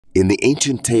In the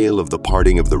ancient tale of the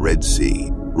parting of the Red Sea,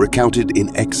 recounted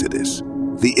in Exodus,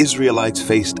 the Israelites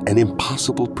faced an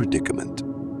impossible predicament.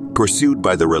 Pursued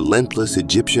by the relentless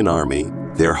Egyptian army,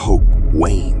 their hope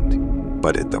waned.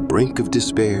 But at the brink of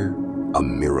despair, a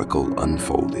miracle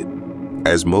unfolded.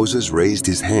 As Moses raised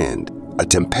his hand, a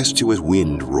tempestuous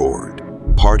wind roared,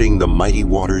 parting the mighty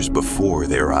waters before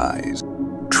their eyes.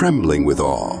 Trembling with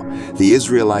awe, the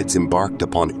Israelites embarked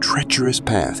upon a treacherous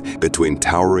path between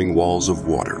towering walls of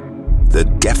water. The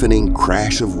deafening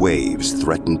crash of waves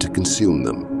threatened to consume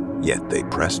them, yet they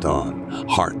pressed on,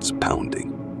 hearts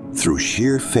pounding. Through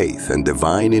sheer faith and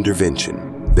divine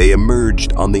intervention, they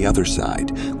emerged on the other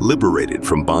side, liberated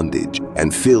from bondage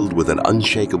and filled with an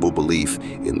unshakable belief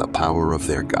in the power of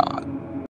their God.